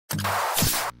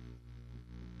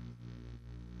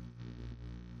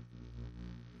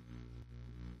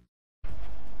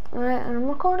Alright, and I'm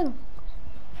recording.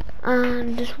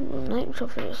 And this night so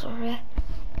for this already.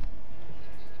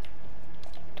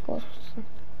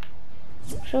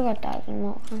 Should have got that in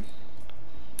more.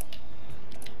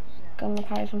 Got my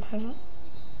tires and private.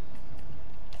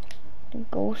 The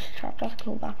ghost trap, that's a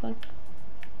cool backline.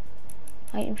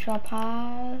 Item shop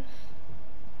pass.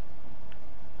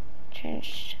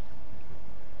 Changed.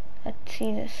 Let's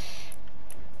see this.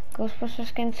 Ghostbuster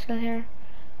skin still here.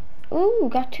 Ooh,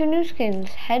 got 2 new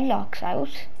skins. Headlocks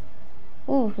out.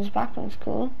 Ooh, his backline's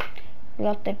cool. We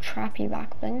got the trappy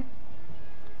backline.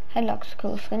 Headlock's a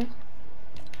cool skin.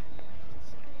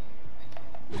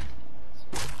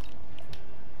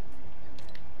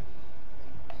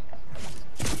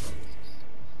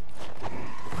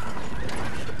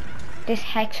 This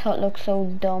Hex Hut looks so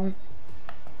dumb.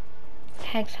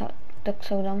 Hex Hut looks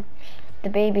so dumb. The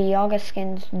Baby Yaga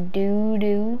skins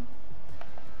doo-doo.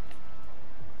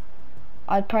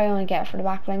 I'd probably only get it for the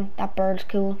backline. That bird's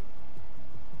cool.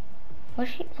 Why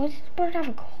does this bird have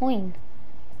a coin?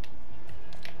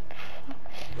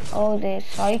 Oh, the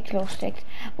Cyclo sticks.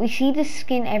 We see this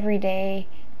skin every day.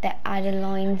 The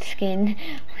Adeline skin.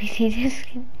 We see this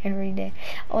skin every day.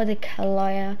 Oh, the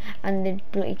Kalaya and the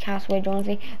bloody Castaway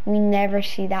Jonesy. We never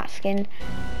see that skin.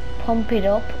 Pump it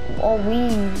up. Oh,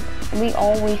 we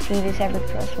always see this every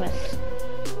Christmas.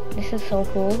 This is so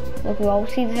cool. Look, we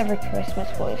always see this every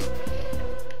Christmas, boys.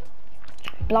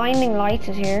 Blinding Lights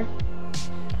is here.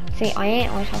 See, I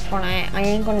ain't always have fun. I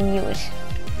ain't gonna mute it.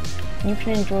 You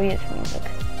can enjoy its music.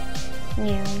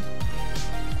 Yeah.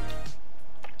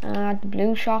 The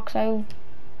Blue Shock's out.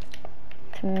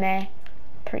 It's meh.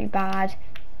 Pretty bad.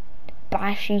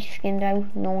 Bashy skinned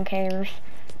out. No one cares.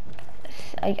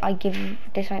 I give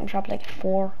this item shop like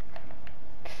 4.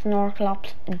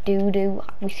 Snorkelops, doo-doo.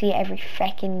 We see it every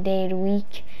feckin' day of the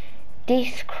week.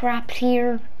 This crap's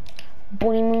here.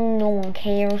 Bunny Moon, no one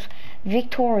cares.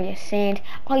 Victoria Saint,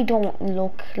 I don't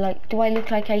look like, do I look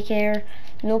like I care?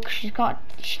 Look, she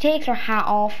takes her hat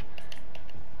off.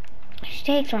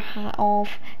 She looks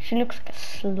like a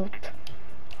slut.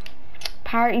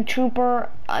 Party Trooper,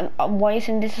 why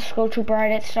isn't this a Skull Trooper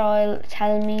edit style?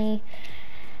 Tell me.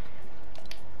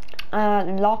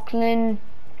 Lachlan,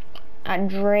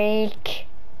 Drake,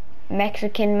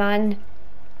 Mexican Man,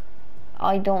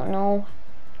 I don't know.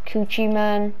 Coochie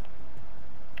Man,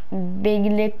 Big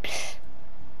Lips.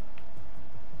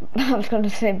 I was gonna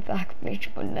say Back Bleach,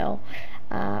 but no.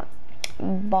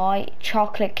 By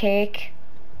Chocolate Cake.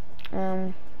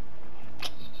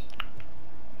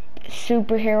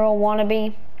 Superhero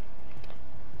Wannabe.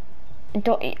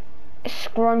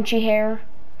 Scrunchy hair.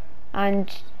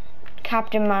 And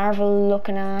Captain Marvel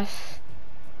looking ass.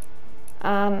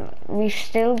 We've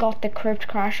still got the Crypt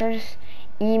Crashers.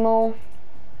 Emo.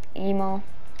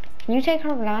 Can you take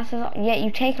her glasses off? Yeah,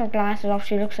 you take her glasses off.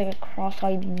 She looks like a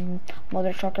cross-eyed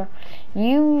mother trucker.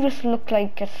 You just look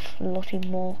like a slutty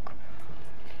walk.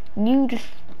 You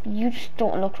just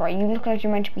don't look right. You look like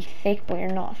you're meant to be thick, but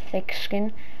you're not thick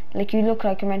skin. Like you look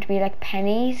like you're meant to be like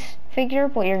Penny's figure,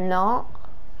 but you're not.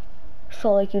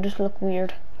 So like you just look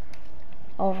weird.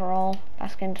 Overall,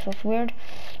 that skin looks weird.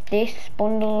 This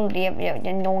bundle, yeah,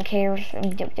 no one cares.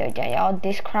 Yeah,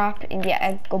 this crap,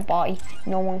 yeah, goodbye.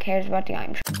 No one cares about the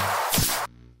items.